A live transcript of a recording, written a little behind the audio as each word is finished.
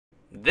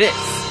This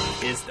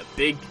is the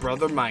Big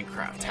Brother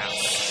Minecraft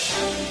house.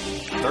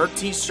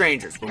 13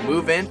 strangers will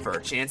move in for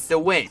a chance to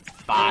win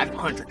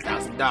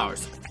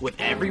 $500,000, with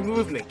every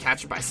movement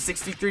captured by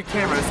 63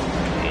 cameras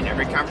and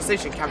every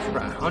conversation captured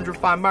by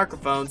 105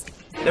 microphones.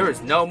 There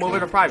is no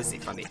moment of privacy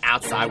from the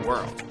outside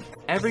world.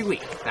 Every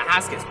week, the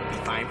houseguests will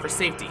be vying for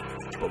safety,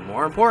 but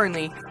more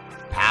importantly,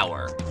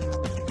 power.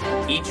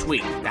 Each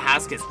week, the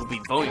houseguests will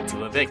be voting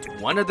to evict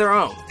one of their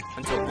own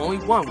until only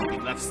one will be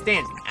left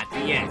standing at the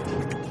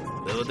end.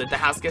 Little did the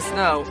houseguests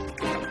know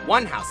that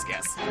one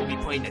houseguest will be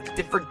playing a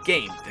different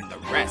game than the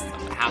rest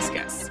of the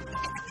houseguests.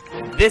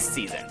 This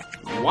season,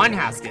 one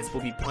houseguest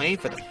will be playing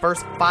for the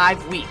first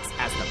 5 weeks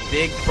as the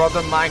Big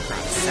Brother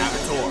Minecraft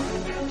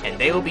Saboteur, and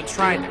they will be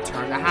trying to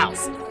turn the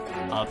house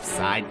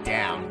upside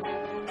down.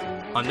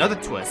 Another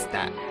twist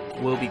that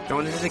will be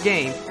thrown into the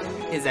game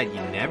is that you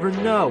never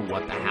know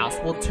what the house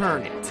will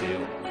turn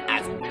into,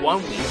 as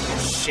 1 week will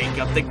shake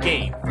up the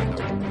game for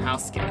the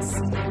houseguests.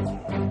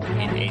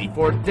 In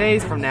 84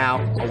 days from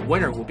now, a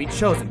winner will be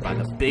chosen by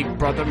the Big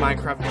Brother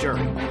Minecraft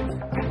jury.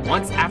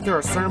 Once after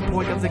a certain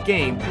point of the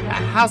game, a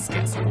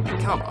houseguest will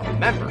become a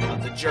member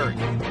of the jury.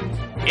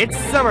 It's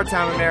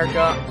summertime,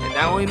 America, and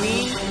that only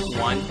means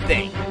one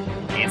thing.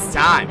 It's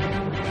time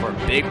for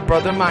Big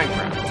Brother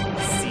Minecraft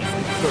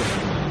Season 3.